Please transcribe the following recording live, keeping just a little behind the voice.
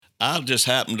I just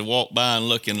happened to walk by and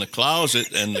look in the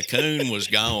closet, and the coon was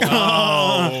gone.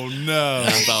 Oh, no.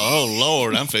 I thought, oh,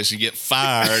 Lord, I'm fixing to get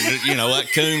fired. You know,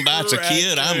 that coon bites a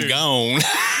kid, I'm gone.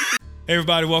 Hey,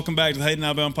 everybody, welcome back to the Hayden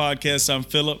Alabama Podcast. I'm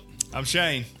Philip. I'm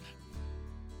Shane.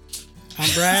 I'm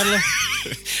Bradley.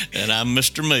 And I'm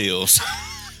Mr. Mills.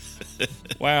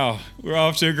 Wow, we're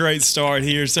off to a great start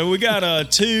here. So we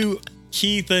got two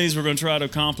key things we're going to try to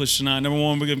accomplish tonight. Number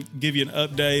one, we're going to give you an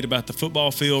update about the football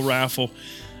field raffle.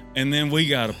 And then we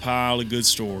got a pile of good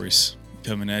stories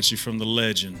coming at you from the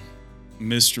legend,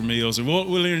 Mr. Mills. And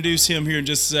we'll introduce him here in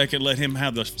just a second, let him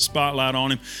have the spotlight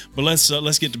on him. But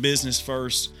let's get to business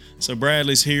first. So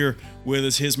Bradley's here with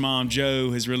us. His mom,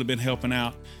 Jo, has really been helping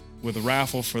out with a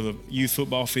raffle for the youth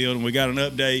football field, and we got an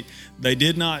update. They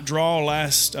did not draw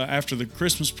last after the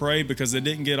Christmas parade because they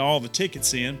didn't get all the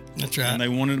tickets in. That's right. And they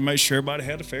wanted to make sure everybody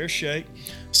had a fair shake.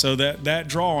 So that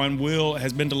drawing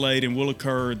has been delayed and will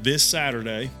occur this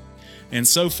Saturday. And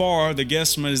so far, the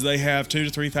guesstimate is they have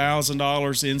 $2,000 to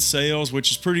 $3,000 in sales, which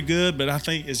is pretty good. But I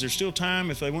think, is there still time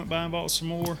if they went by and bought some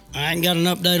more? I ain't got an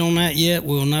update on that yet.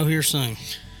 We'll know here soon.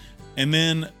 And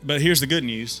then, but here's the good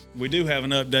news. We do have an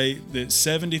update that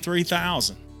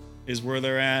 73,000 is where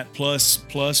they're at, plus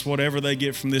whatever they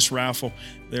get from this raffle.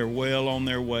 They're well on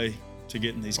their way to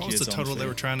getting these kids on the field. What was the total they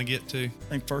were trying to get to? I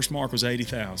think first mark was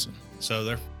 80,000. So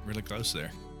they're really close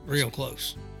there. Real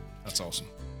close. That's awesome.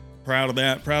 Proud of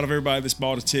that. Proud of everybody that's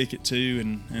bought a ticket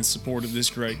too and supported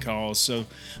this great cause. So,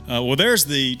 there's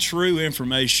the true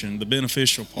information, the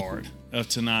beneficial part of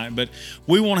tonight. But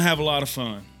we want to have a lot of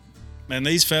fun. And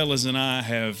these fellas and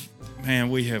I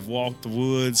we have walked the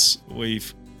woods.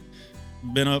 We've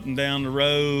been up and down the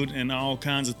road and all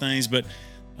kinds of things. But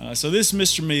so this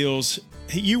Mr. Mills,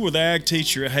 you were the ag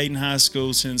teacher at Hayden High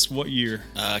School since what year?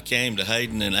 I came to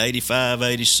Hayden in 85,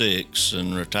 86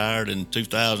 and retired in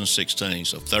 2016,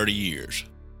 so 30 years.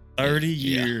 30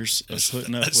 years of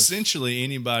putting up with. Essentially,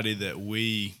 anybody that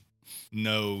we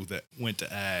know that went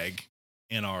to ag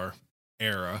in our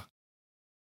era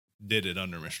did it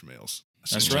under Mr. Mills.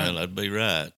 That's right. Well, that'd be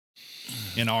right.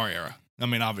 In our era. I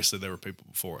mean, obviously there were people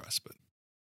before us, but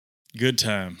good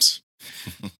times.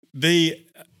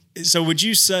 So would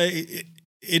you say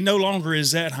it no longer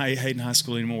is at Hayden High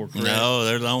School anymore, correct? No,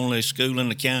 they're the only school in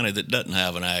the county that doesn't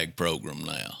have an ag program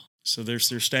now. So they're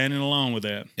standing alone with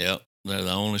that. Yep, they're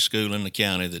the only school in the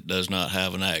county that does not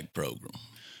have an ag program.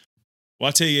 Well,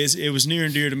 I tell you, it was near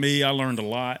and dear to me. I learned a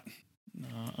lot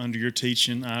under your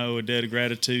teaching. I owe a debt of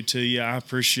gratitude to you. I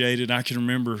appreciate it. I can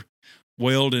remember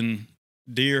welding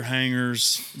deer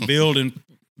hangers, building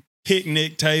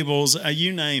picnic tables,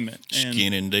 you name it. And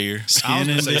skinning deer.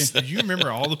 Do you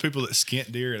remember all the people that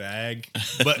skint deer at ag?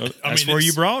 But that's where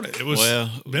you brought it. It was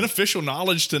beneficial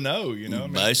knowledge to know, you know.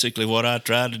 Basically, what I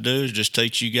tried to do is just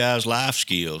teach you guys life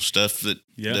skills, stuff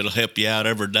that'll help you out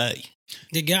every day.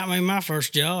 It got me my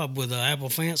first job with the Apple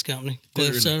Fence Company.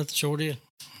 Cliff South, sure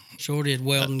did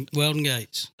welding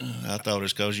gates. I thought it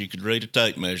was because you could read a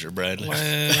tape measure, Bradley.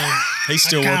 Well, he's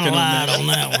still working on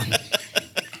that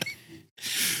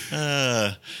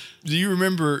one. Do you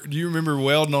remember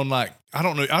welding on, like, I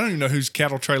don't even know whose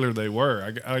cattle trailer they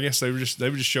were. I guess they would just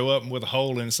show up with a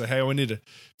hole in and say, "Hey, we need to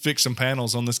fix some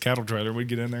panels on this cattle trailer." We'd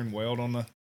get in there and weld on the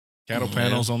cattle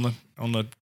panels on the.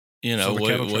 You know,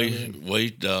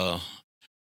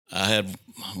 I had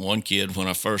one kid when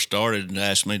I first started and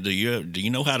asked me, do you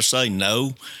know how to say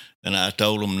no? And I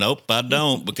told him, nope, I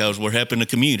don't, because we're helping the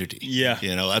community. Yeah.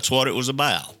 You know, that's what it was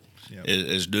about,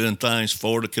 is doing things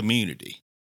for the community.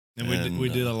 And we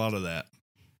did a lot of that.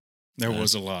 There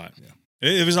was a lot.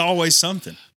 Yeah. It was always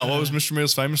something. What was Mr.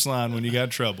 Mills' famous line when you got in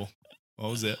trouble?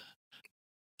 What was it?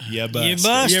 Yeah,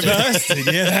 busted. You busted.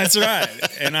 Yeah, that's right.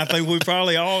 And I think we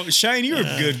probably all. Shane, you were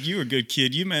a good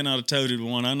kid. You may not have toted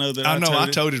one. I know that. I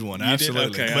toted one.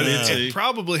 Absolutely. Okay, but it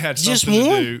probably had just something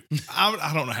one? to do.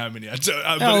 I don't know how many.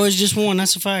 It was just one.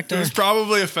 That's a fact. It was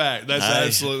probably a fact. That's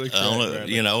absolutely correct.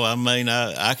 You know, I mean,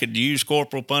 I could use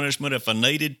corporal punishment if I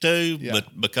needed to,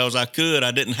 but because I could, I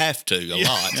didn't have to a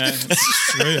lot. That's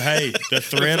true. Hey, the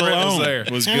threat alone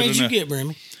was how good enough. How did you get,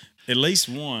 Brimmy? At least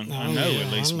one. I know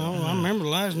at least one. I remember the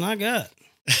last one I got.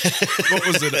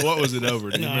 What was it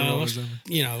over? Do you remember what was over?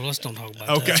 Let's don't talk about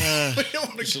that. Okay. We don't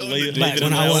want to go back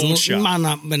when I wasn't, might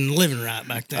not been living right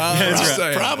back then. That's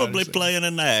right. Probably playing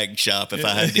an ag shop if I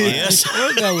had to guess.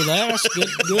 We'll go with that. That's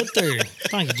good theory.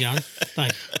 Thank you, John.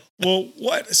 Thank you.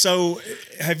 Well, so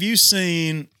have you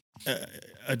seen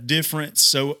a difference?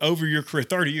 So over your career,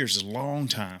 30 years is a long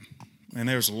time. And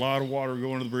there's a lot of water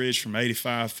going to the bridge from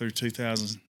 85 through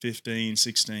 2015,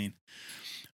 16.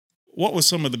 What was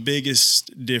some of the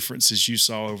biggest differences you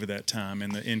saw over that time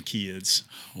in kids?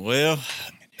 Well,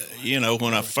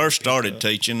 when I first started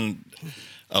teaching,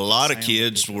 a lot of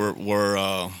kids were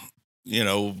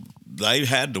they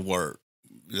had to work.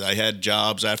 They had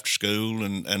jobs after school,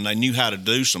 and they knew how to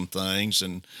do some things.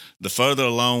 And the further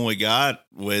along we got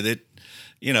with it,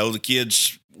 the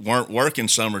kids weren't working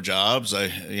summer jobs. They,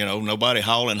 nobody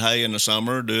hauling hay in the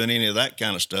summer, doing any of that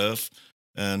kind of stuff.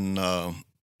 And,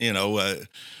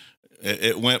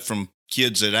 it went from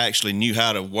kids that actually knew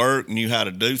how to work, knew how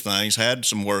to do things, had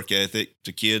some work ethic,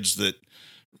 to kids that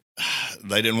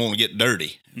they didn't want to get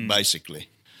dirty, basically.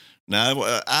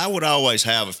 Now, I would always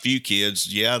have a few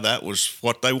kids, that was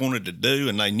what they wanted to do,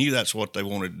 and they knew that's what they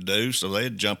wanted to do, so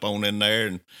they'd jump on in there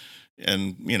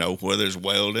and whether it's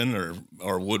welding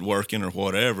or woodworking or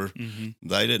whatever,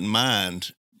 they didn't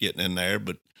mind getting in there.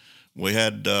 But we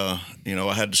had, I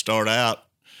had to start out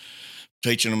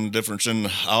teaching them the difference in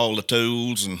all the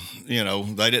tools, and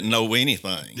they didn't know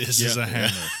anything. This is a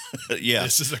hammer. Yeah,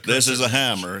 this is a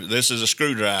hammer. This is a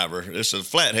screwdriver. This is a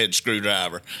flathead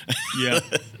screwdriver. Yeah.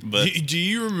 But do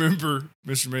you remember,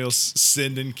 Mr. Mills,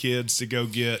 sending kids to go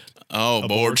get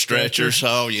board stretchers?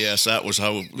 Oh yes, that was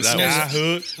hook.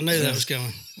 I knew that was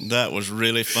coming. That was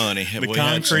really funny. The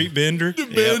concrete bender. The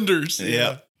benders.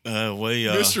 Yeah.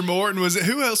 Mr. Morton was it?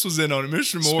 Who else was in on it?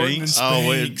 Mr. Morton and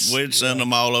Spinks. We'd send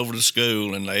them all over to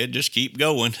school, and they'd just keep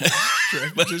going,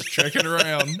 just trekking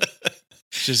around.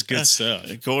 Just good stuff.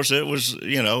 Of course, it was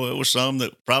some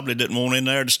that probably didn't want in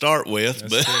there to start with.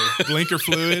 That's true. Blinker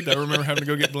fluid. I remember having to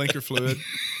go get blinker fluid.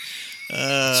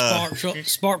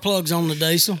 Spark plugs on the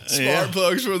diesel. Spark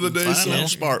plugs for the diesel. Find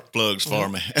spark plugs for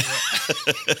me.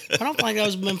 I don't think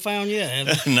those have been found yet,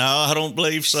 have they? No, I don't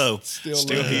believe so.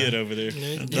 Still hid over there.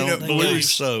 Don't believe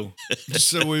so.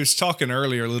 So we was talking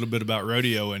earlier a little bit about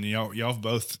rodeo, and y'all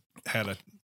both had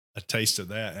a taste of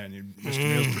that, and Mr.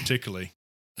 Mills particularly.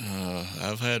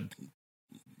 I've had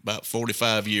about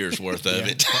 45 years worth of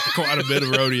it. Quite a bit of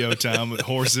rodeo time with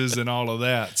horses and all of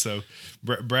that. So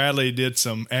Bradley did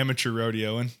some amateur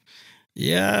rodeoing.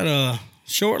 Yeah,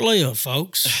 short-lived,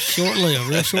 folks. Short-lived,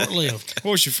 real short-lived.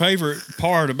 What was your favorite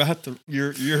part about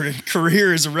your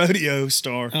career as a rodeo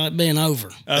star? It being over.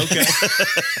 Okay.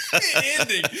 It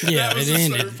ended. Yeah, that was it the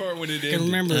ended. third part when it I ended. can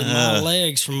remember my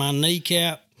legs from my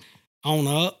kneecap on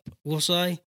up, we'll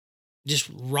say, just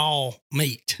raw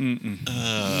meat.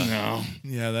 No.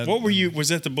 Yeah. What were you? Was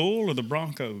that the bull or the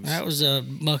Broncos? That was a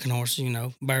bucking horse,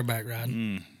 bareback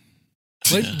riding.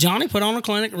 Johnny put on a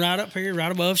clinic right up here,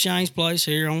 right above Shane's place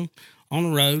here on the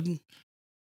road.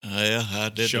 Yeah, I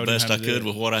did the best I could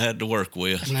with what I had to work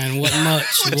with. And it wasn't much.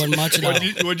 It wasn't much at all.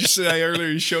 What'd you say earlier?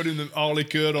 You showed him all he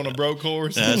could on a broke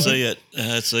horse? That's it.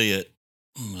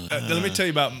 Let me tell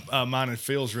you about mine and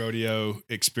Phil's rodeo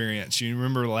experience. You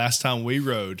remember the last time we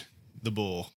rode the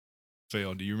bull,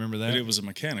 Phil? Do you remember that? But it was a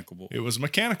mechanical bull. It was a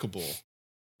mechanical bull,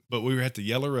 but we were at the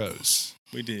Yellow Rose.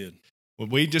 We did. Well,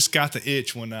 we just got the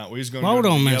itch one night. We was going. Hold to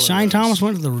on, man. Yellow Shane Rose. Thomas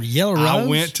went to the Yellow Rose. I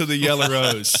went to the Yellow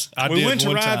Rose. We went to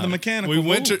ride time. the mechanical We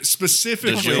went bull. to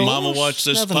specifically. Does your mama watch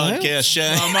this Nothing podcast, else.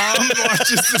 Shane? My mom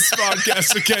watches this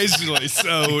podcast occasionally,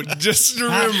 so just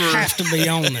remember. I have to be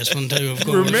on this one too, of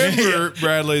course. Remember,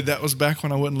 Bradley, that was back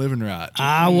when I wasn't living right.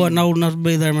 I wasn't old enough to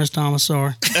be there, Miss Thomas.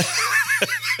 Sorry.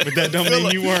 But that don't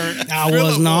mean you weren't. I Philip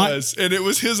was not. and it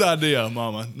was his idea,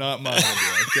 Mama, not my idea.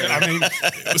 Okay? I mean,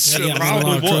 it was It got me in a probably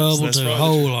lot of was. trouble, That's too. A right.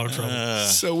 whole lot of trouble.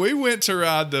 So we went to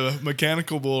ride the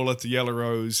mechanical bull at the Yellow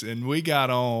Rose, and we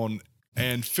got on,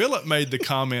 and Philip made the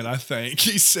comment, I think.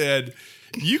 He said,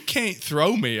 "You can't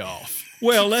throw me off."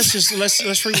 Well, let's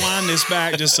rewind this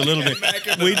back just a little bit.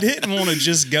 We didn't want to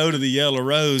just go to the Yellow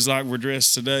Rose like we're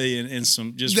dressed today in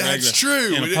some just That's regular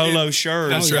true. in a polo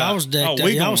shirt. That's Oh, yeah, right. I was decked out.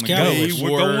 we Y'all was gonna go. cowboys.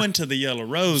 We're were- going to the Yellow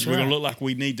Rose. We're right. gonna look like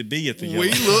we need to be at the Yellow We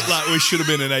Rose. looked like we should have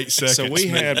been in 8 seconds. So we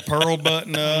had pearl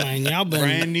button up, Man, y'all been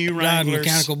brand new riding Wranglers,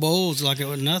 mechanical bulls like it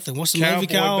was nothing. What's the movie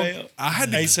cowboy called? belt. I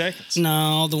had to- 8 seconds.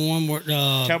 No, the one where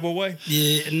Cowboy way.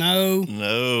 yeah, no,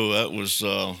 No, that was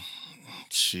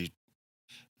shoot.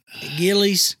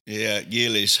 Gillies. Yeah,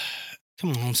 Gillies.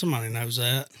 Come on, somebody knows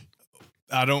that.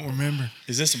 I don't remember.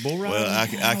 Is this a bull ride? Well, I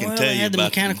can Well, tell they you had the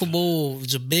about mechanical bull. It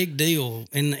was a big deal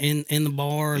in the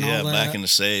bar and all that. back in the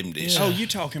 70s. Oh, you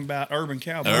talking about Urban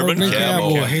Cowboy? Urban Urban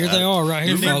Cowboy. Cowboy. Here they are, right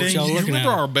here, You remember, folks. Y'all you looking at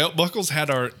remember them. our belt buckles had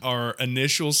our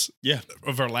initials Yeah.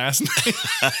 of our last name?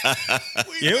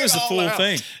 Yeah, it was the full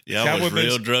thing. Y'all Cowboy was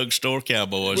real boots. drugstore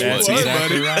cowboys. That's wasn't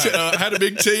you? exactly right. Had a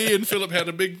big T, and Philip had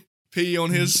a big P on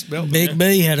his belt. Big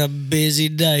B had a busy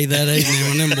day that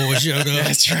evening when them boys showed up.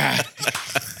 That's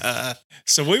right.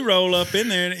 So we roll up in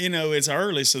there, and it's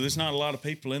early, so there's not a lot of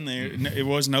people in there. It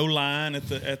was no line at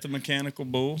the mechanical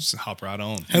bull. Just hop right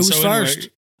on. Who was So anyway, first?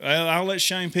 I'll let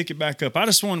Shane pick it back up. I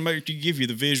just want to give you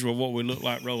the visual of what we look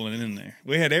like rolling in there.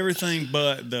 We had everything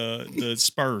but the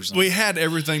spurs on. We had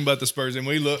everything but the spurs, and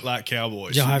we looked like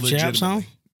cowboys. Did y'all have chaps on?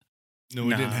 No,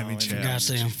 we didn't have any chaps.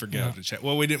 Goddamn. Forgot the chaps.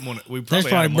 Well, we didn't want to. We That's probably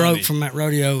probably had broke money. from that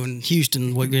rodeo in Houston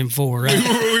the weekend before, right?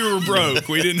 we were broke.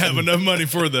 We didn't have enough money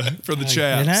for the It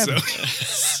chaps. happened.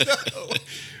 So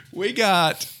we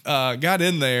got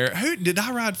in there. Who did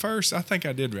I ride first? I think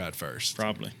I did ride first.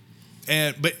 Probably.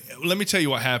 But let me tell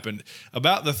you what happened.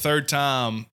 About the third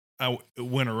time I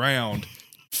went around,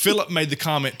 Philip made the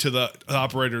comment to the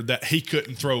operator that he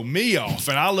couldn't throw me off.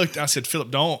 And I said,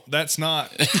 Philip, don't. That's not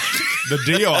the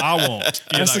deal I want.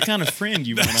 That's the kind of friend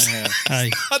you want to have. Hey,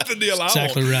 Not the deal I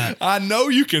exactly want. right. I know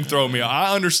you can throw me off.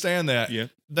 I understand that. Yeah.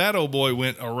 That old boy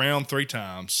went around 3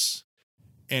 times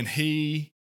and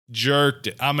he jerked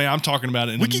it. I mean, I'm talking about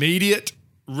an immediate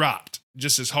right,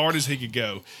 just as hard as he could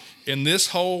go. And this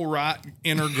whole right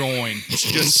inner groin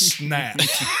just snapped.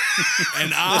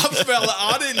 And I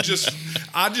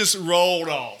just rolled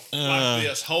off like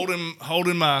this,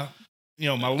 holding my,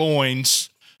 my loins.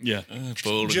 Yeah.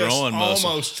 Pulled the Just groin muscle.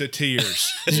 almost to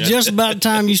tears. It's just about the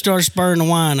time you start spurring the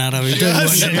wine out of it. too,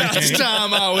 wasn't it? This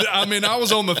time I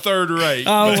was on the third rate.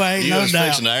 Oh, wait, You no was doubt.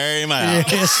 fixing to air him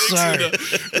out. Yes, sir.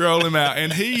 To roll him out.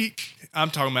 And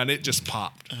I'm talking about it just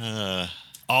popped.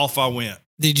 Off I went.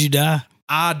 Did you die?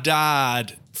 I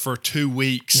died for 2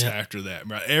 weeks Yep. after that,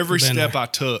 right? Every Been step there. I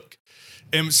took.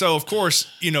 And so of course,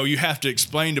 you have to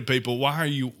explain to people why are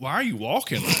you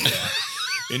walking like that?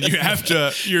 And you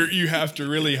have to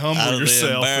really humble Out of the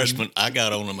yourself. embarrassment, I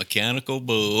got on a mechanical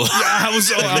bull. I was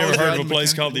Have you ever heard of a riding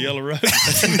place mechanical called the Yellow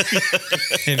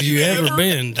Rose? Have you ever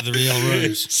been to the Real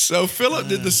Rose? So Philip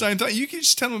did the same thing. You can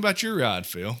just tell him about your ride,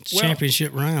 Phil.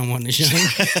 Championship round, wasn't it, Shane?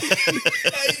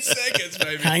 8 seconds,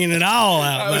 baby. Hanging it all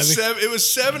out, baby. It was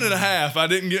 7.5. I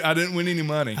didn't win any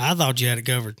money. I thought you had it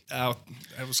covered. That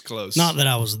was close. Not that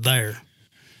I was there.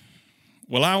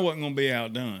 Well, I wasn't going to be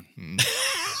outdone.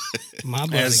 My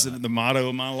buddy. As the motto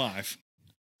of my life.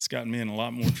 It's gotten me in a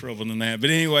lot more trouble than that. But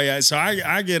anyway, so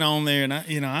I get on there and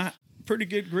I pretty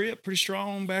good grip, pretty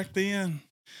strong back then.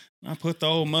 I put the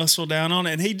old muscle down on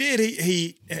it, and he did.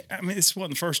 I mean, this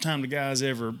wasn't the first time the guys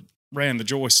ever ran the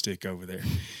joystick over there.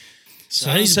 So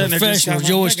I'm he's a sitting there just professional kinda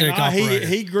joystick thinking, operator.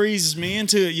 He greases me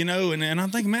into it, and I'm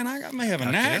thinking, man, I may have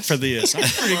a knack for this. I'm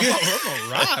pretty good. I'm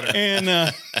a rider.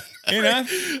 And I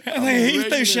think he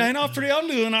threw Shane off pretty. I'm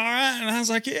doing all right, and I was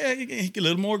like, yeah, he a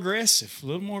little more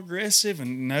aggressive,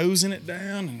 and nosing it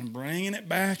down and bringing it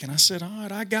back. And I said, all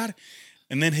right, I got it.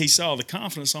 And then he saw the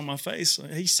confidence on my face.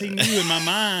 He knew in my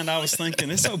mind I was thinking,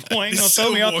 this old boy ain't gonna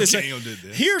throw me off this.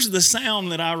 Here's the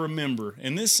sound that I remember,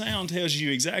 and this sound tells you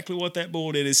exactly what that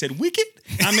bull did. It said, "Wicket."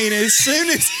 I mean, as soon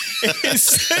as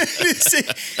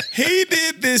he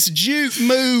did this juke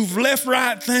move, left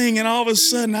right thing, and all of a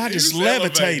sudden I just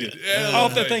levitated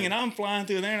off the thing, and I'm flying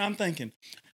through there, and I'm thinking,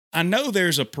 I know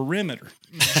there's a perimeter,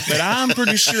 but I'm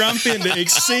pretty sure I'm fin to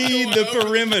exceed the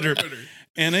perimeter.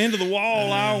 And into the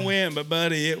wall I went, but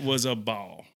buddy, it was a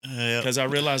ball because I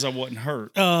realized I wasn't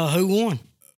hurt. Who won?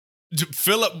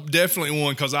 Philip definitely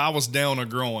won because I was down a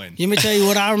groin. Let me tell you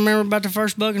what I remember about the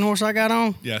first bucking horse I got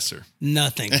on. Yes, sir.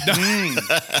 Nothing. You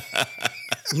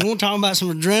want to talk about some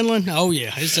adrenaline? Oh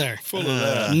yeah, it's there. Full of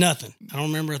that. Nothing. I don't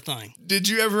remember a thing. Did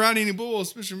you ever ride any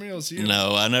bulls, Mr. Mills?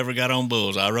 No, I never got on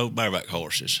bulls. I rode bareback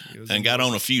horses and got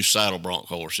on a few saddle bronc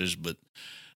horses. But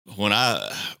when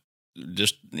I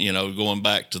just, going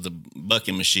back to the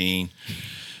bucking machine,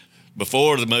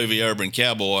 before the movie Urban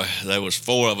Cowboy, there was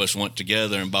 4 of us went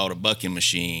together and bought a bucking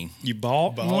machine. You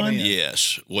bought one?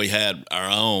 Yes. We had our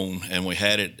own, and we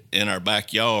had it in our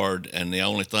backyard, and the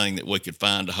only thing that we could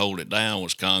find to hold it down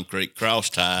was concrete cross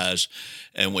ties,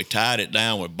 and we tied it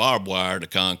down with barbed wire to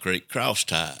concrete cross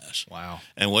ties. Wow.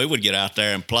 And we would get out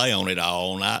there and play on it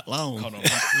all night long. Hold on.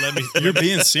 You're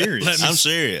being serious. I'm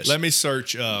serious. Let me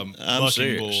search bucking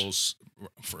serious. bulls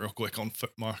real quick on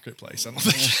Foot Marketplace. I don't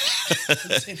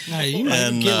think. Hey, you might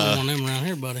And, get one on them around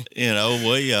here, buddy.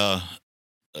 We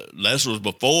this was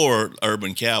before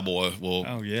Urban Cowboy. Well,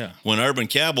 Oh, yeah. when Urban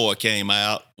Cowboy came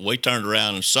out, we turned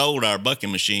around and sold our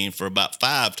bucking machine for about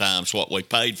 5 times what we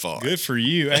paid for it. Good for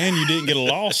you. And you didn't get a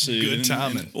lawsuit. Good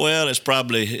timing. Well, it's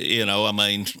probably,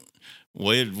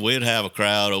 we'd have a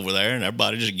crowd over there and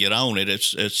everybody just get on it.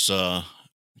 It's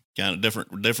kind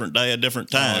of different day, a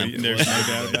different time. There's no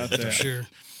doubt about For that. sure.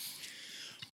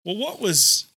 Well,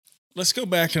 let's go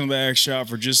back into the ag shop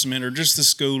for just a minute, or just the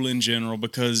school in general,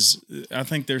 because I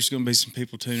think there's going to be some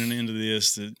people tuning into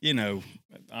this that,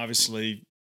 obviously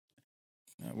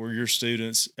we're your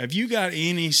students. Have you got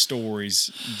any stories,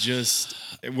 just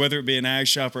whether it be an ag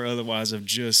shop or otherwise, of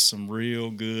just some real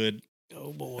good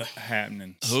Oh boy.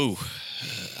 happening? Ooh,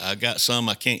 I got some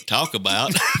I can't talk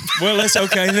about. Well, that's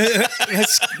okay.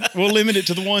 We'll limit it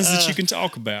to the ones that you can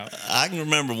talk about. I can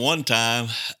remember one time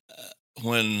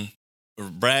when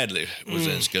Bradley was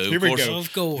in school. Here we go.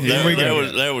 Of course. Here we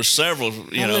go. There was several,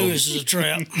 I knew this is a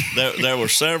trap. there were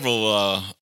several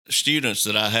students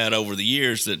that I had over the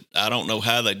years that I don't know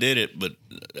how they did it, but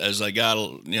as they got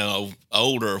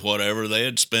older or whatever,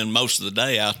 they'd spend most of the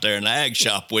day out there in the ag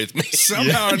shop with me.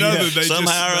 Somehow or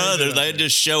another, they'd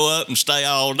just show up and stay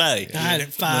all day. I had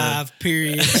it 5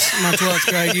 periods my 12th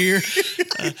grade year.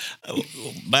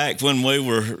 Back when we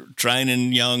were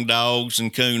training young dogs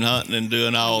and coon hunting and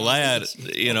doing all that,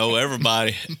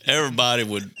 everybody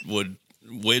would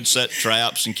we'd set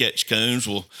traps and catch coons.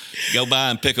 We'll go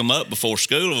by and pick them up before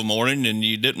school of a morning, and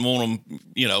you didn't want them,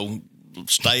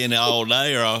 staying there all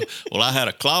day. Or I had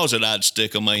a closet I'd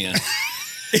stick them in,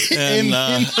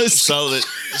 and so that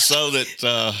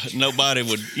nobody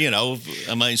would,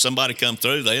 somebody come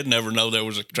through, they'd never know there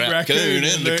was a trapped coon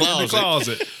in the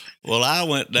closet. Well, I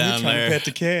went down there to pet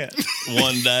the cat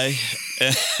one day,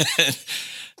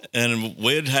 and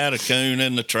we'd had a coon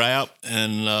in the trap,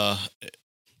 and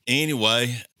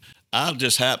anyway, I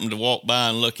just happened to walk by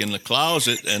and look in the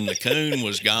closet, and the coon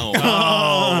was gone.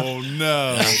 Oh,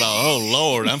 no. I thought, oh,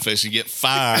 Lord, I'm fixing to get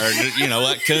fired.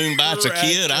 That coon bites a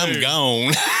kid, I'm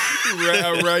gone.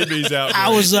 Rabies out there. I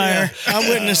was there. I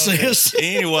witnessed this.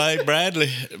 Anyway,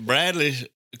 Bradley,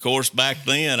 of course, back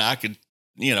then, I could,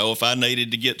 if I needed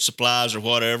to get supplies or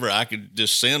whatever, I could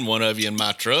just send one of you in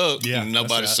my truck, and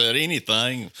nobody said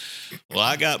anything. Well,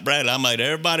 I got Bradley. I made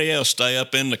everybody else stay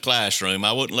up in the classroom.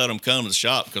 I wouldn't let them come to the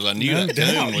shop because I knew that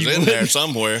coon was in there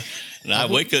somewhere,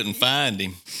 and we couldn't find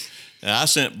him. And I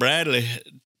sent Bradley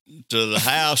to the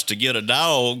house to get a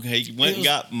dog. He went and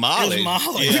got Molly. It was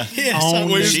Molly. Yeah.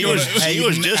 She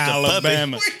was just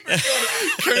Alabama. a puppy.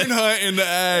 Coon hunt in the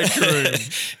ag room.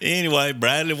 Anyway,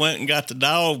 Bradley went and got the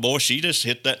dog. Boy, she just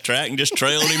hit that track and just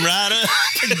trailed him right up.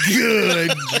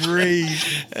 Good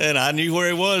grief. And I knew where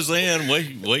he was then.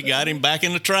 We got him back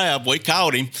in the trap. We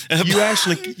caught him. We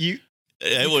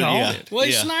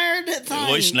snared that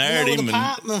thing. We snared him,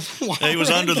 and he was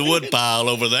under the wood pile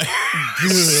over there.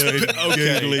 Good.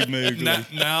 Okay.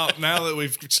 Now that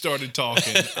we've started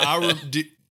talking,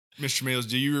 Mr. Mills,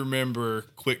 do you remember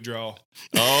Quick Draw?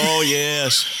 Oh,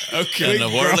 yes. Okay. And the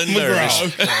whirling dervish.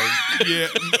 Okay. Yeah.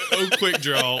 Quick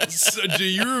Draw. So do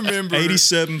you remember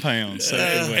 87 pounds.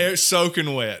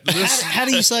 soaking wet? How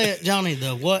do you say it, Johnny?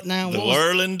 The what now? The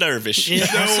whirling dervish. Yeah,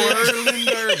 The whirling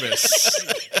dervish.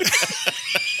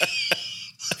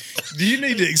 Do you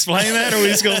need to explain that, or are we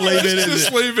just going to leave it in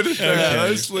Just leave it at that.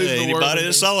 Let's leave the Anybody word.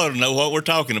 that saw it know what we're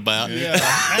talking about. Yeah.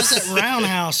 That's that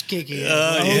roundhouse kicking. He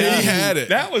had it.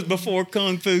 That was before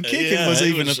Kung Fu kicking was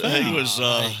even a thing.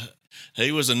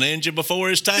 He was a ninja before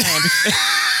his time.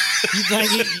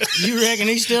 You reckon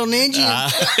he's still ninja?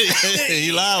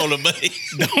 He liable to be.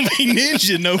 Don't be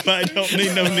ninja. Nobody don't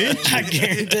need no ninja. I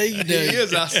guarantee you do. He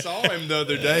is. I saw him the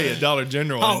other day at Dollar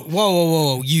General. Oh,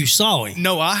 whoa. You saw him.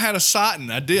 No, I had a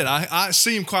sighting. I did. I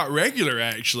see him quite regular,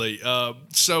 actually.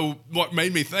 So what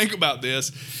made me think about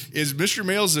this is Mr.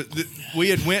 Mills, we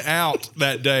had went out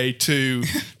that day to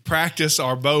practice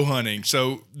our bow hunting.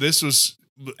 So this was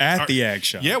At the ag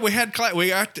shop. Yeah, we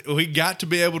got to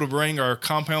be able to bring our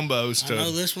compound bows I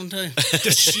know this one too.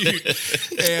 to shoot.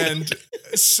 And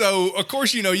so, of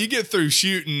course, you get through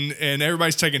shooting and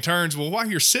everybody's taking turns. Well, while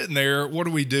you're sitting there, what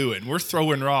are we doing? We're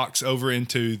throwing rocks over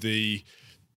into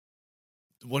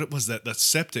what was that? The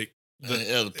septic.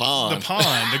 The pond. The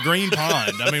pond, the green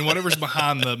pond. I mean, whatever's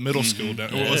behind the middle school.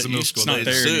 What was the middle school? It's not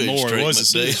there anymore. It was a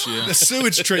sewage. The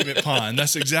sewage treatment pond.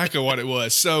 That's exactly what it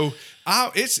was. So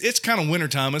it's kind of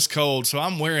wintertime. It's cold. So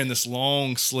I'm wearing this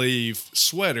long sleeve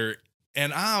sweater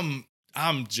and I'm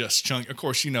just chunky. Of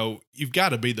course, you've got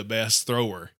to be the best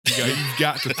thrower. You've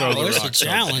got to throw the rocks. It's a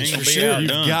challenge for sure.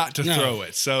 You've got to throw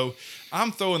it. So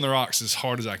I'm throwing the rocks as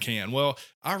hard as I can. Well,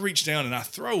 I reach down and I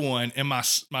throw one and my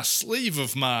sleeve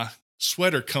of my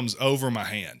sweater comes over my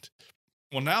hand.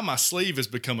 Well, now my sleeve has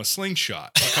become a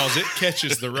slingshot because it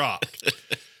catches the rock.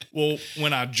 Well,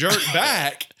 when I jerk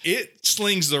back, it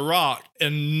slings the rock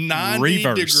in 90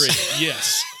 Reverse. degrees.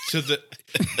 Yes.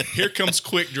 Here comes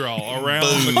Quick Draw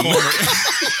around the corner.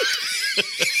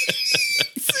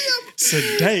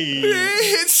 Today.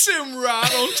 It hits him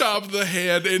right on top of the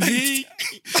head, and he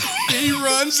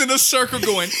runs in a circle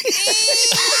going.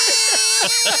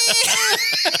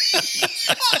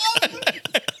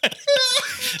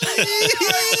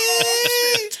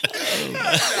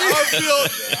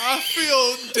 I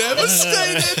feel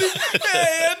devastated,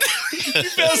 and You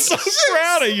felt so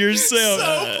proud of yourself.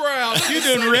 So proud. You're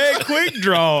doing red quick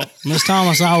draw. Miss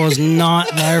Thomas, I was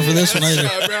not there for this one either.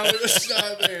 It's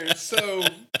not there. So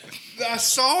I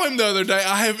saw him the other day.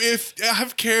 I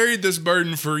have carried this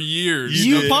burden for years.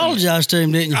 You apologized to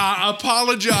him, didn't you? I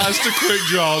apologized to Quick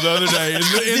Draw the other day in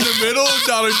the middle of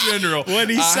Dollar General.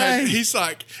 What'd he say? He's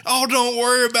like, "Oh, don't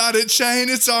worry about it, Shane.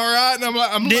 It's all right." And I'm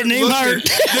like, Didn't even hurt.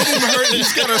 Didn't even hurt.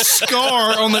 He's got a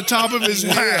scar on the top of his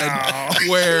head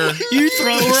where You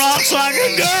throw rocks like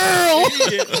a girl.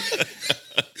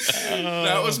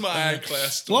 that was my ag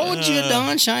class story. What would you have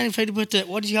done, Shane, if he'd have put that?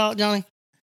 What did you call it, Johnny?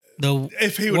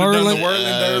 If he would have done the whirling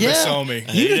dervish on me,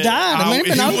 You'd have died.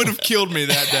 He would have killed me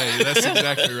that day. That's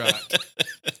exactly right.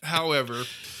 However,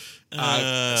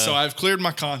 so I've cleared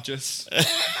my conscience.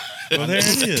 Well, there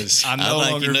it is. I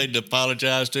think you need to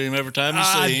apologize to him every time you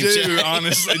see him. I do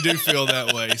honestly do feel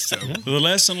that way. So The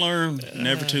lesson learned: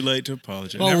 never too late to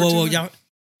apologize. Whoa, y'all!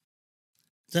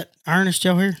 Is that Ernest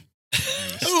y'all here?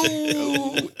 Hey.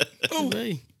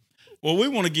 Well, we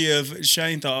want to give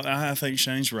Shane thought. I think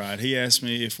Shane's right. He asked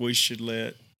me if we should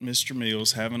let Mr.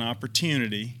 Mills have an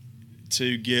opportunity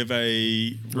to give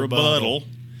a rebuttal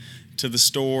to the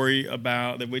story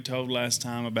about that we told last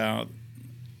time about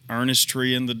Ernest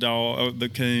treeing the dog, the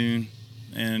coon,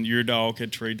 and your dog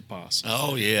had treed the possum.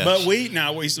 Oh yeah. But let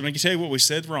me tell you what we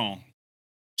said wrong.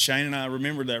 Shane and I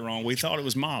remembered that wrong. We thought it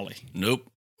was Molly. Nope.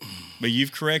 But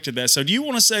you've corrected that. So do you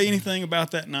want to say anything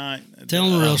about that night? Tell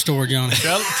them the real story, Johnny.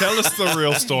 tell us the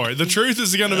real story. The truth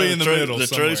is going to be in the middle. The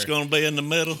truth's going to be in the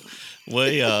middle.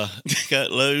 We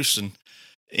cut loose, and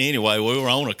anyway, we were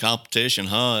on a competition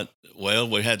hunt. Well,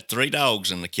 we had 3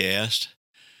 dogs in the cast.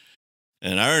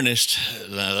 And Ernest,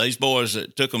 these boys,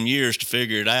 it took them years to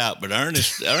figure it out, but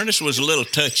Ernest was a little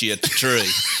touchy at the tree.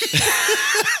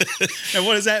 And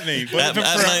what does that mean?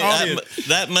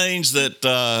 That means that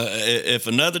if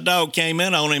another dog came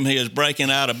in on him, he was breaking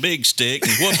out a big stick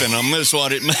and whooping them. That's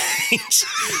what it means.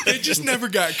 It just never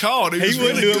got caught. He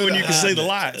wouldn't do it when you could see the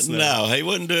lights. Though. No, he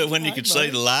wouldn't do it when you could see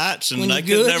the lights, and When they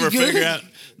you're could good, never you're figure good. out.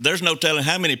 There's no telling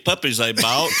how many puppies they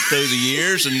bought through the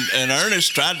years, and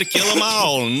Ernest tried to kill them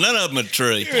all, and none of them would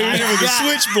tree. With a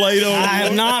switchblade on. I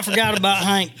have not forgot about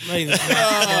Hank either.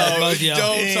 Both of y'all.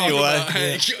 Don't talk about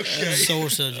Hank.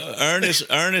 Sore subject.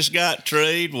 Ernest got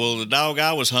treed. Well, the dog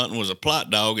I was hunting was a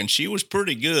plot dog, and she was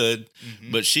pretty good,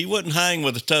 but she wouldn't hang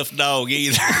with a tough dog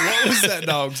either. What was that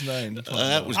dog's name?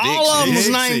 That was Dixie. All of them was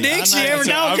Dixie. named Dixie. I know. Every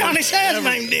dog Johnny says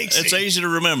named Dixie. It's easy to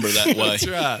remember that way. That's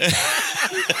right.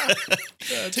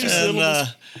 And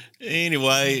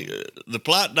anyway, the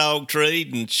plot dog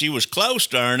treed, and she was close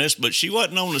to Ernest, but she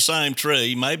wasn't on the same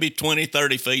tree, maybe 20,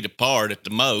 30 feet apart at the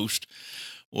most.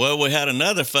 Well, we had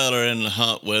another fella in the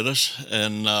hunt with us,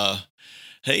 and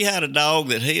he had a dog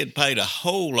that he had paid a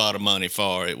whole lot of money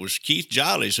for. It was Keith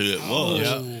Jolly's who it was.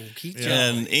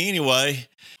 And anyway,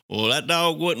 well, that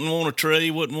dog wouldn't want a tree,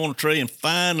 and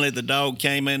finally the dog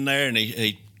came in there, and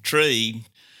he treed.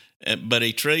 But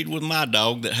he treed with my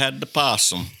dog that had the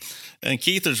possum, and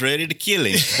Keith was ready to kill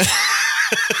him.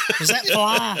 Is that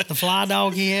Fly? The Fly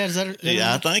dog he had? Is that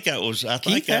Yeah, I think that was.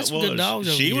 Keith had some good dogs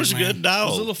over She the was a years, good Was it a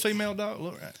dog. little female dog?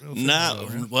 Little No, female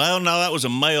dog, right? well, no, that was a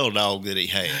male dog that he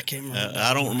had. I can't remember.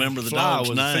 I don't remember the Fly dog's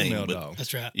was a name. female but, dog.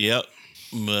 That's right. Yep.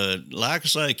 But like I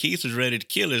say, Keith was ready to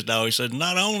kill his dog. He said,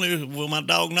 "Not only will my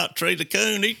dog not tree the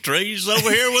coon, he trees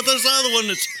over here with this other one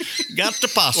that's got the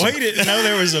possum." Well, he didn't know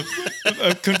there was a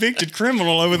convicted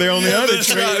criminal over there on the other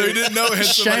That's tree. right. We didn't know it had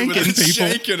somebody Shanking with people.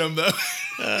 shaking them though.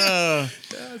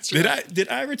 That's right. Did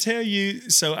I ever tell you?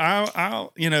 So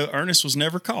Ernest was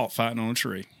never caught fighting on a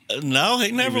tree. No,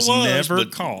 he never was was. never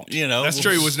but, caught. You know, That's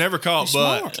true. He was never caught,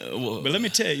 but But let me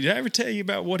tell you. Did I ever tell you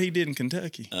about what he did in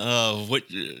Kentucky?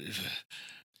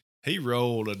 he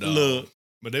rolled a dog. Look,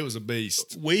 But it was a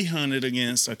beast. we hunted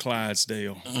against a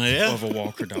Clydesdale Yeah. of a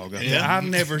Walker dog. Yeah. I've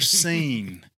never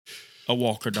seen a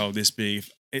Walker dog this big.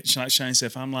 It's like Shane said,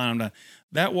 if I'm lying, I'm not.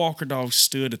 That Walker dog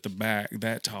stood at the back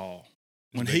that tall.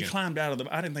 When he big. climbed out of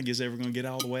I didn't think he was ever going to get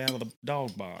all the way out of the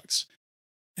dog box.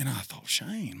 And I thought,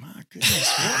 Shane, my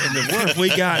goodness, what in the world have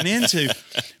we gotten into?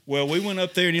 Well, we went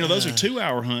up there, and those are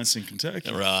 2-hour hunts in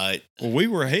Kentucky. Right. Well, we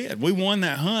were ahead. We won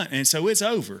that hunt, and so it's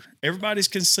over. Everybody's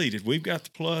conceded. We've got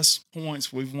the plus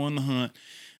points. We've won the hunt.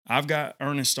 I've got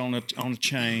Ernest on a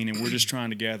chain, and we're just trying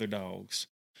to gather dogs.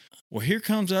 Well, here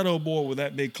comes that old boy with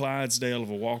that big Clydesdale of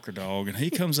a Walker dog, and he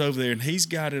comes over there, and he's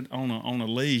got it on a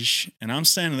leash, and I'm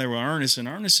standing there with Ernest, and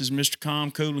Ernest is Mr.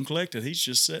 Calm, Cool, and Collected. He's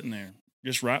just sitting there,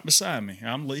 just right beside me.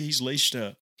 He's leashed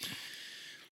up.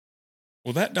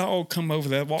 Well, that dog come over,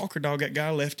 that Walker dog, that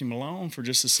guy left him alone for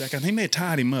just a second. He may have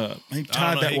tied him up. He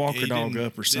tied that Walker dog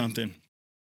up or something.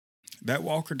 that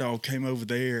Walker dog came over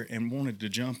there and wanted to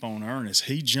jump on Ernest.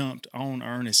 He jumped on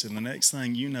Ernest, and the next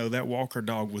thing you know, that Walker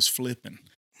dog was flipping.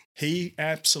 He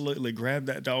absolutely grabbed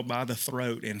that dog by the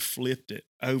throat and flipped it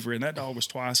over. And that dog was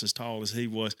twice as tall as he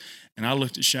was. And I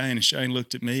looked at Shane, and Shane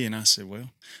looked at me, and I said,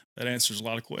 well, that answers a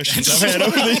lot of questions I've had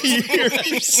over the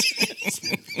years.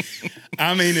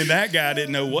 I mean, and that guy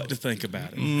didn't know what to think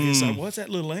about it. He's like, what's that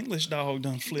little English dog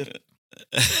done flipped?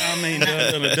 I mean,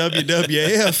 a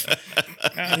WWF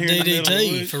out here in the middle of the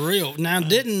DDT, woods. for real. Now,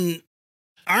 didn't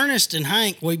Ernest and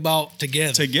Hank we bought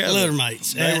together? Litter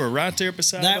mates. They were right there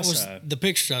beside That my was side. the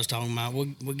pictures I was talking about.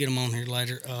 We'll get them on here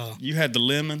later. You had the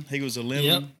lemon. He was a lemon,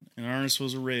 Yep. and Ernest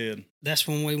was a red. That's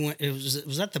when we went.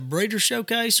 Was that the breeder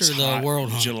showcase or It's the hot.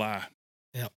 World Hunt? July.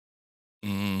 Yep.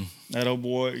 That old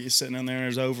boy, you sitting down there in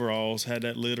his overalls, had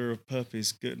that litter of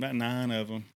puppies, good about 9 of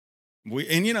them.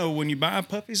 And you know, when you buy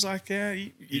puppies like that,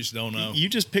 you just don't know. You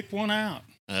just pick one out.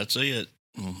 That's it.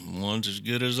 One's as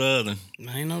good as the other.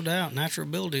 Ain't no doubt. Natural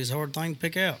ability is a hard thing to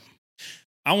pick out.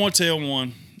 I want to tell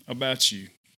one about you.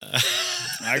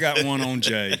 I got one on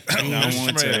Jay. And I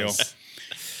want to tell.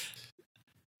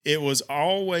 It was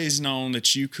always known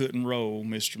that you couldn't roll,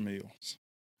 Mr. Mills.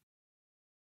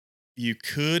 You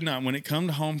could not. When it come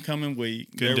to homecoming week,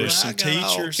 there were some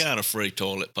teachers. All kind of free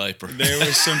toilet paper. There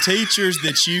were some teachers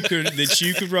that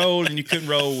you could roll and you couldn't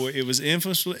roll. It was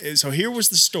infamous. So here was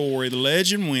the story. The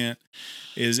legend went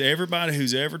is everybody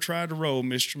who's ever tried to roll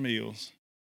Mr. Mills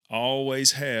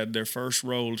always had their first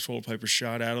roll of toilet paper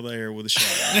shot out of the air with a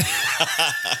shotgun.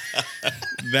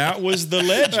 That was the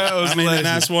legend. And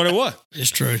that's what it was.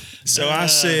 It's true. So I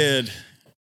said,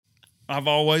 I've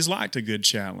always liked a good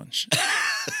challenge.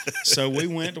 So we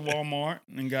went to Walmart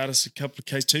and got us a couple of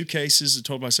cases, 2 cases. I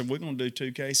told him, I said, we're going to do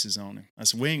 2 cases on him. I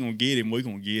said, we ain't going to get him. We're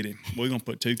going to get him. We're going to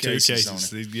put 2 cases on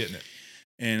him. He's getting it.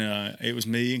 And it was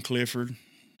me and Clifford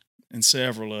and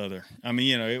several other. I mean,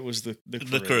 you know, it was the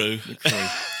crew. The crew.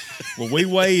 Well, we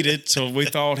waited till we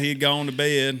thought he had gone to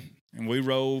bed, and we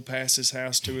rolled past his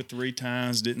house 2 or 3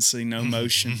 times, didn't see no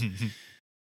motion.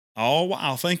 All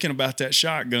while thinking about that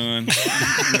shotgun in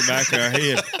the back of our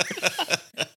head.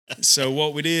 So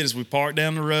what we did is we parked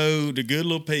down the road a good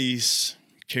little piece,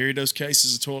 carried those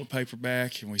cases of toilet paper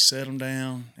back, and we set them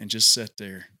down and just sat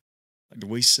there. Do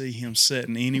we see him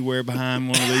sitting anywhere behind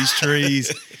one of these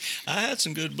trees? I had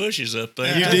some good bushes up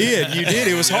there. You did.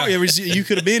 It was hard. You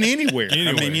could have been anywhere.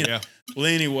 Yeah. Well,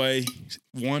 anyway,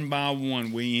 one by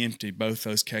one, we emptied both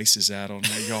those cases out on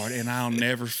that yard, and I'll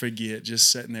never forget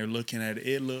just sitting there looking at it.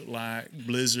 It looked like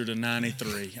Blizzard of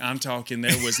 '93. I'm talking,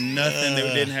 there was nothing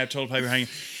that didn't have toilet paper hanging,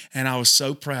 and I was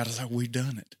so proud. I was like, we've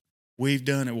done it. We've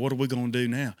done it. What are we going to do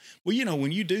now? Well, you know,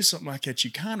 when you do something like that, you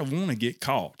kind of want to get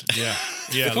caught. Yeah,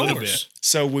 a little bit.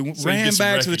 So we you ran get some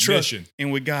back to the truck, recognition.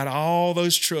 and we got all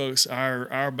those trucks,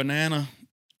 our banana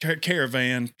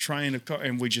caravan train of car,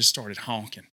 and we just started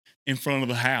honking in front of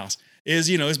the house. It's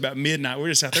about midnight. We're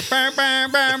just out there. Bang,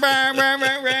 bang, bang, bang, bang,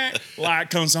 bang, bang.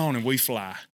 Light comes on, and we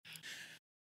fly.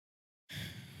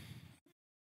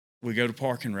 We go to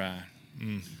park and ride.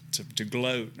 To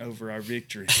gloat over our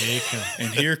victory. And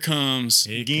here comes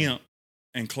Gimp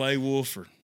and Clay Wolford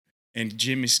and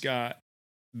Jimmy Scott.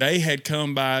 They had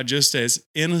come by just as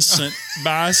innocent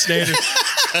bystanders.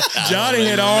 Johnny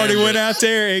had already went out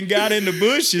there and got in the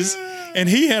bushes, and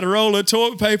he had a roll of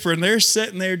toilet paper, and they're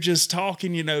sitting there just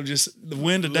talking, just the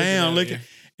window down, looking.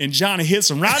 And Johnny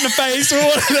hits him right in the face with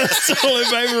one of those toilet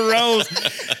paper rolls,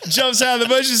 jumps out of the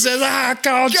bush and says, I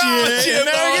caught you. It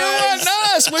wasn't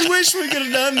us. We wish we could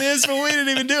have done this, but we didn't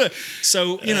even do it.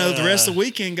 So, the rest of the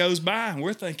weekend goes by, and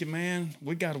we're thinking, man,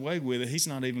 we got away with it. He's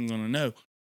not even going to know.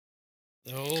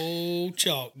 The old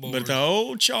chalkboard. But the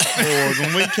old chalkboard,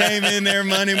 when we came in there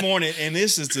Monday morning, and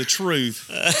this is the truth,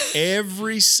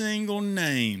 every single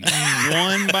name,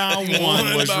 one by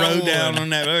one, was wrote down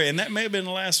on that. And that may have been the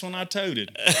last one I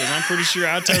toted, because I'm pretty sure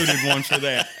I toted one for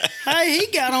that. Hey, he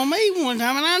got on me one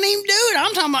time, and I didn't even do it.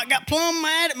 I'm talking about got plumb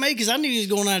mad at me because I knew he was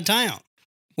going out of town.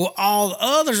 Well, all the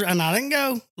others, and I didn't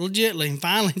go legitly. And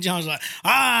finally, John's like,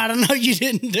 I don't know, you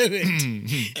didn't do it.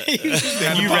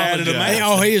 And you ratted him out.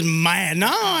 Oh, he was mad.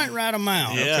 No, I ain't rat him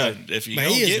out. Yeah, Okay. if you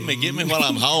don't get me while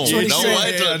I'm home. That's what he Don't said.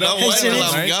 wait till He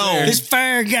I'm gone. It's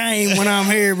fair game when I'm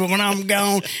here, but when I'm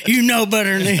gone, you know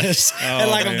better than this.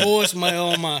 And like man. a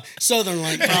voicemail on my Southern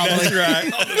Link, probably. That's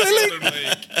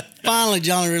right. Finally,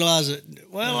 Johnny realized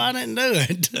it. Well, I didn't do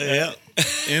it. Yeah.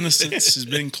 Innocence has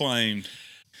been claimed.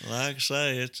 Like I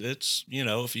say, it's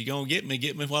if you're gonna get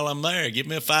me while I'm there. Give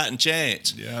me a fighting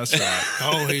chance. Yeah, that's right.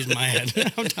 Oh, he's mad.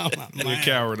 I'm talking about Be a mad.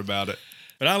 coward about it.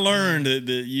 But I learned that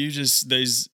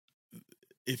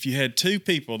if you had 2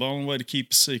 people, the only way to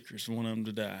keep a secret is one of them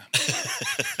to die.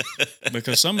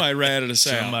 because somebody ratted us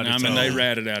out. Somebody I mean, told they them.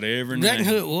 ratted out every Reckon name.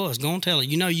 who it was. Go and tell it.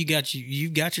 You know, you've got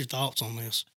your thoughts on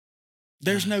this.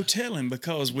 There's no telling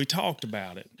because we talked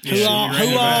about it. Who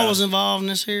all was involved in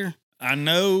this here? I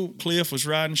know Cliff was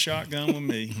riding shotgun with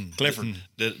me. Clifford.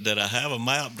 Did I have a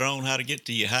map drawn how to get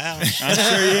to your house? I'm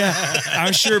sure, yeah.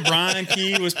 I'm sure Brian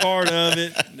Key was part of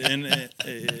it. And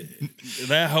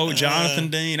that whole Jonathan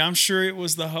Dean, I'm sure it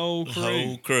was the whole crew.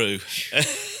 Whole crew.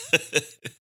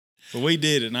 But we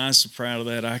did it, and I was so proud of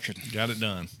that. I Got it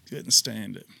done. couldn't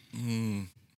stand it.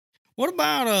 What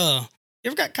about you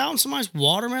ever got caught in somebody's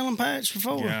watermelon patch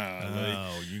before? Golly.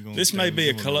 This may be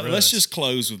a let's just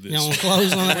close with this. You want to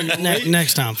close on that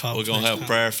next time, folks? We're going to have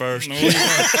prayer first. No,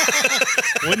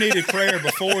 we needed prayer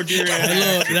before, during,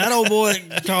 Hey, look, that old boy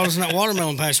that called us in that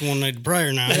watermelon patch one need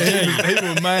prayer now. He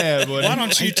was mad. Why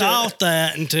don't you He thought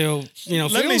that until, Phil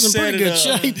Let me was in set pretty it good up.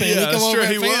 shape. And Yeah, he come over sure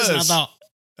that he fence and I was. thought,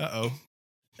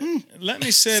 Let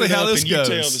me set See it how up this and you goes.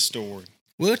 tell the story.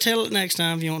 we'll tell it next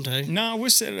time if you want to. No, we'll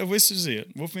set it up. This is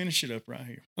it. We'll finish it up right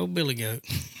here. Oh, Billy Goat.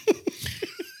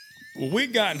 Well,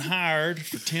 we'd gotten hired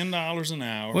for $10 an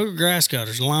hour. We were grass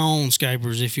cutters,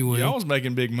 lawnscapers, if you will. Y'all was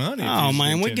making big money. if you Oh was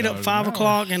man, getting we get up $10 an 5 hour.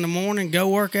 o'clock in the morning, go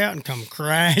work out, and come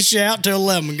crash out till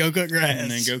 11 and go cut grass. And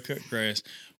then go cut grass.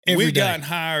 Every We'd day. gotten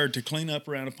hired to clean up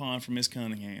around the pond for Miss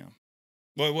Cunningham.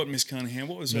 Well, what Miss Cunningham?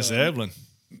 What was Miss her? Evelyn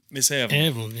Miss Evelyn.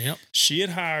 Evelyn, yep. She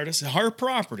had hired us. Her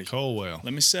property. Colwell.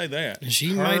 Let me say that. And she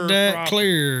Her made that property.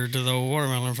 clear to the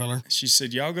watermelon feller. She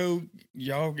said,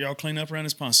 y'all clean up around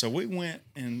this pond. So we went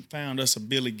and found us a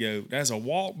billy goat. That's a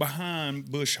walk behind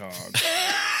bush hog.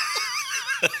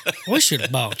 We should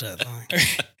have bought that thing.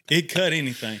 It cut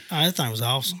anything. Oh, that thing was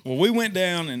awesome. Well, we went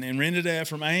down and rented that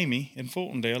from Amy in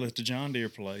Fultondale at the John Deere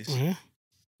place. Yeah.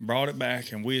 Brought it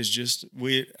back, and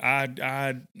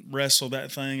I wrestled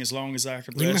that thing as long as I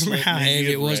could You wrestle remember it. how and heavy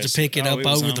he'd it was to wrestle. pick it Oh, up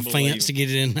was over the fence to get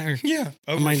it in there? Yeah.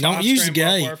 I mean, don't use the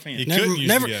gate. You couldn't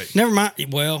use the gate. Never mind.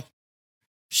 Well,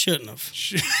 shouldn't have.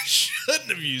 Shouldn't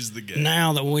have used the gate.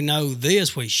 Now that we know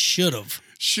this, we should have.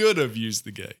 Should have used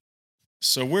the gate.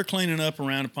 So we're cleaning up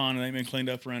around the pond, and they've been cleaned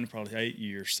up around probably 8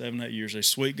 years, 7, 8 years. They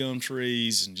sweet gum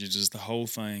trees and just the whole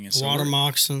thing. And so Water we're-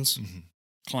 moccasins.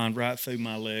 climbed right through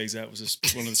my legs. That was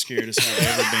just one of the scariest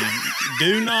I've ever been.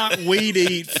 Do not weed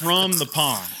eat from the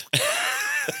pond. I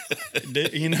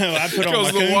put on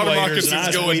my Because the water coon waders and I moccasins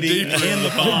was going weed eating deeper in the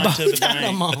pond to the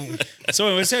Come bank. on. So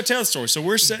anyway, let's tell the story. So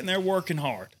we're sitting there working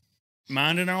hard,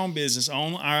 minding our own business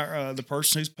on our the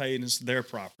person who's paying us their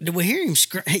property. Did we hear him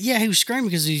scream? Yeah, he was screaming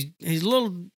because he's a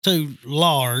little too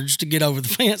large to get over the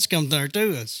fence, come there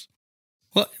to us.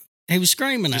 What? He was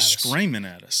screaming Just at us. screaming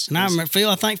at us. And I remember, Phil,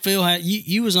 I think Phil had,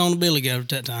 you was on the billy goat at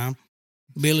that time.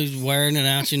 Billy's wearing it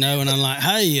out, and I'm like,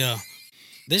 hey,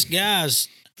 this guy's,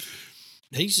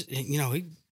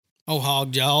 old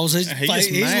hog jaws. He's He gets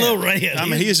he's mad. a little red. I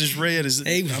mean, he is as red as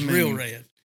he was real red.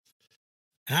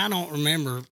 And I don't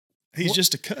remember. He's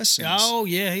just a cussing. Oh,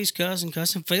 yeah, he's cussing.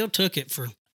 Phil took it for,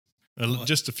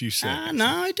 Just a few seconds.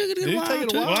 no, he took it a Did good he while. take it a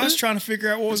too. while? Well, I was trying to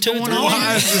figure out what was Two or going three on.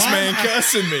 Why is this man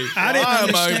cussing me? I didn't Why am I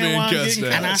understand being why I'm cussed getting-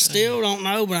 at? And I still don't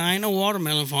know, but I ain't no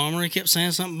watermelon farmer. He kept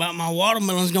saying something about my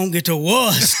watermelon's gonna get to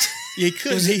rust. He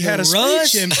couldn't. Was He it had the a rush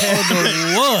speech or impediment.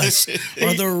 the rust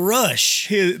or the rush.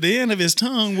 The end of his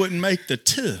tongue wouldn't make the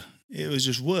t. It was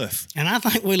just woof. And I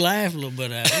think we laughed a little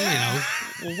bit at him,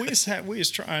 Well, we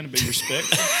was trying to be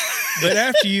respectful, but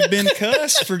after you've been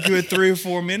cussed for good 3 or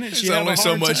 4 minutes, There's you have only a so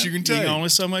hard much time. you can take. Only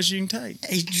so much you can take.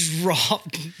 He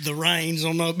dropped the reins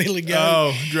on the billy goat.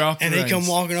 Oh, drop the and he come reins.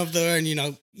 walking up there, and you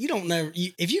don't never.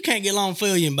 If you can't get along,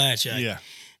 Phil, you in bad shape. Yeah.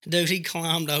 Dude, he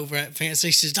climbed over that fence.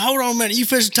 He says, "Hold on a minute, you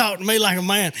fish talk to me like a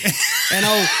man." And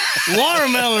old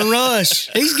watermelon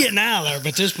Rush, he's getting out of there. But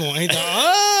at this point, he thought,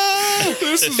 "Oh,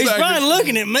 This is he's back probably in-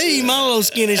 looking at me, my little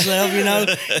skinny self,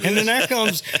 And then there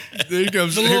comes Here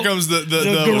comes the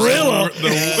gorilla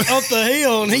the- up the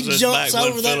hill, and he Was this jumps back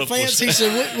when over that Philip fence. was- He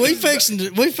said, "We fixing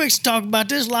to talk about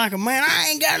this like a man. I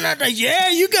ain't got nothing. Yeah,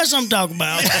 you got something to talk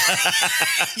about."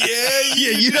 Yeah,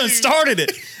 you done started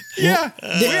it. Yeah,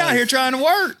 we out here trying to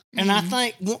work. And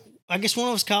I guess one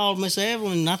of us called Miss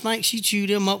Evelyn, and I think she chewed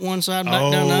him up one side, back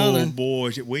down the other.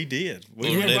 Boy, we did.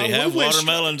 Did he have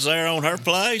watermelons there on her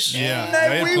place? Yeah. No, they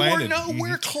had we were planted.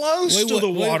 nowhere close to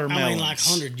the watermelons. I mean, like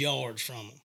 100 yards from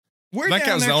them. We're I think down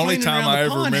that was there the only cleaning time around I the ever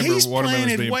pond. remember He's watermelons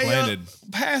planted being way planted.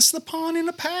 up past the pond in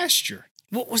the pasture.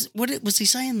 What was he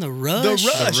saying? The rush? The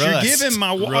rush. You're rust. giving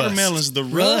my watermelons the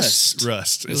rust.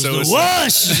 Rust. It was So the it's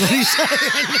rush. is what he said.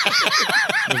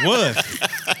 The what?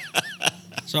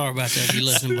 Sorry about that if you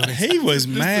listen, buddy. He was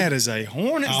mad as a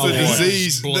hornet. Oh, The boy.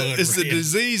 disease. Blood It's the red.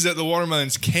 disease that the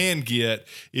watermelons can get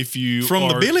if you From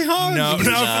the billy hog? No,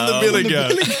 not from the billy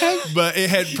goat. But it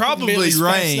had probably Billy Spat's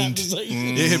not rained.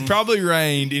 disease. It had probably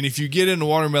rained, and if you get into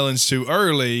watermelons too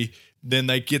early, then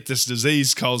they get this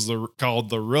disease called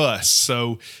the rust.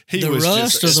 So he The was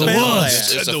rust just or the Spell rust?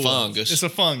 that. It's a fungus. It's a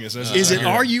fungus. That's Is it exactly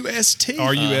right. R-U-S-T?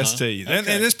 R-U-S-T. And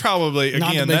it's probably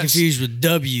Not again to be that's confused with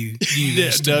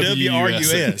W-U-S.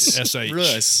 W-R-U-S. S-H.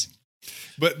 Russ.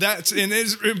 But that's and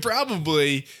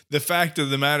probably the fact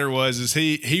of the matter is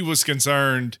he was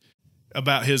concerned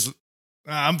about his.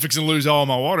 I'm fixing to lose all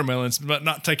my watermelons, but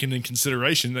not taking in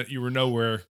consideration that you were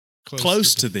nowhere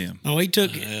Close to them. Oh, he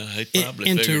took Yeah, he it probably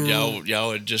into figured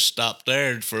y'all had just stopped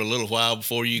there for a little while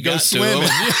before you Go got swimming. to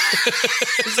them.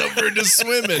 It's over just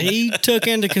swimming. He took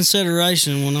into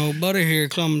consideration when old buddy here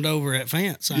climbed over that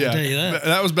fence. I can tell you that.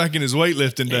 That was back in his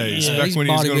weightlifting days. Yeah, back he's when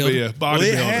he was going to be a bodybuilder. bodybuilder. Well,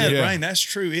 it had yeah. rain. That's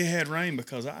true. It had rain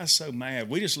because I was so mad.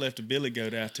 We just left a billy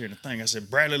goat out there in the thing. I said,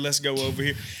 Bradley, let's go over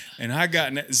here. And I got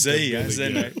in that Z. I was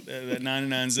in that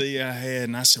 99Z I had.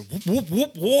 And I said, whoop, whoop,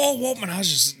 whoop, whoa, whoop. And I was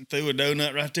just threw a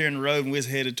donut right there in the road and we was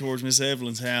headed towards Miss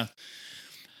Evelyn's house.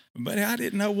 But I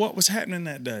didn't know what was happening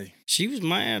that day. She was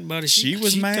mad, buddy. She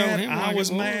was told mad. him I like was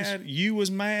it mad. You was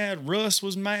mad. Russ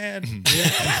was mad.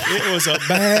 It was a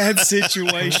bad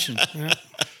situation.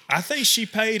 I think she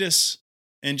paid us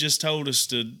and just told us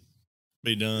to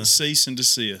Be done. cease and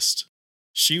desist.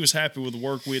 She was happy with the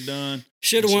work we had done.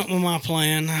 Should have went with my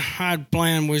plan. I'd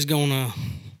planned we was going to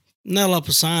nail up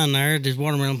a sign there. This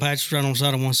watermelon patch right on the side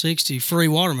of 160, free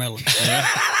watermelon.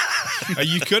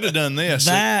 You could have done this.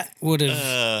 That would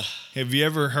have. Have you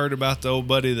ever heard about the old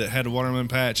buddy that had a watermelon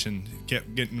patch and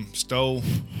kept getting them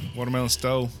watermelon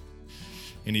stole?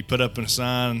 And he put up a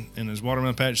sign and his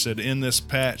watermelon patch said, "In this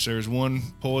patch, there's one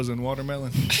poison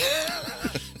watermelon."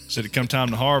 Said it come time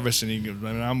to harvest, and he goes,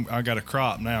 "Man, I got a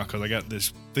crop now because I got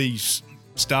this thief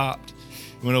stopped."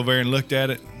 Went over there and looked at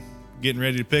it, getting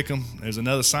ready to pick them. There's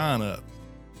another sign up.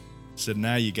 Said,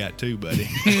 "Now you got two, buddy."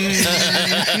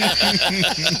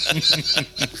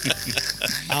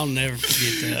 I'll never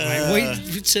forget that. Man.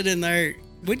 We'd sit in there.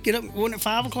 We'd get up. Wasn't it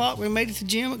 5 o'clock? We made it to the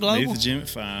gym at Leave Global. the gym at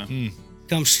 5.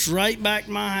 Come straight back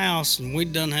to my house, and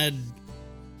we'd done had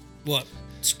what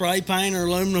spray paint or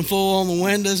aluminum foil on the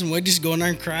windows, and we'd just go in there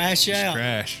and crash out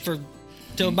Crash. for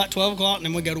till about 12 o'clock, and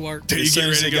then we'd go to work. As soon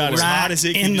as it got as Right hot as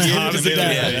it in could the get, hot of the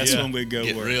day. that's Yeah. when we'd go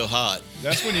Get work. real hot.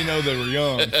 That's when you know they were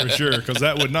young, for sure, because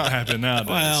that would not happen nowadays.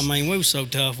 Well, I mean, we were so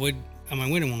tough. We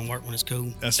didn't want to work when it's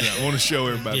cool. That's right. I want to show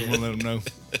everybody. Yeah. Want to let them know.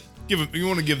 You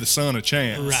want to give the sun a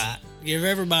chance. Right. Give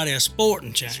everybody a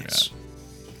sporting chance.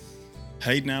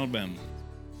 Hayden, Alabama.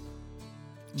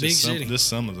 Big city. Just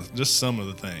some of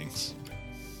the things.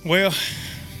 Well,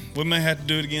 we may have to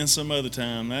do it again some other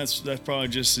time. That's probably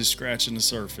just as scratching the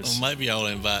surface. Well, maybe y'all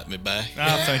invite me back.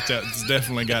 I think that's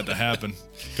definitely got to happen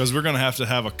because we're going to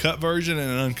have a cut version and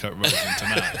an uncut version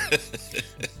tonight.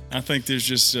 I think there's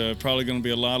just probably going to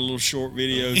be a lot of little short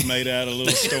videos made out of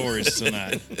little stories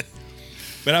tonight.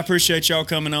 But I appreciate y'all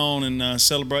coming on and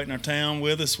celebrating our town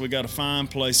with us. We got a fine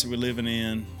place that we're living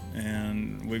in,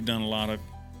 and we've done a lot of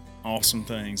awesome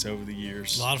things over the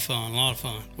years. A lot of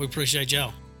fun. We appreciate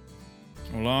y'all.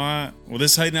 Well, all right. Well,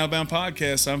 this is Hayden Alabama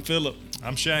Podcast. I'm Philip.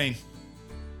 I'm Shane.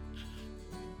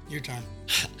 Your turn.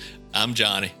 I'm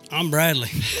Johnny. I'm Bradley.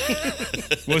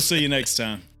 We'll see you next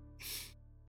time.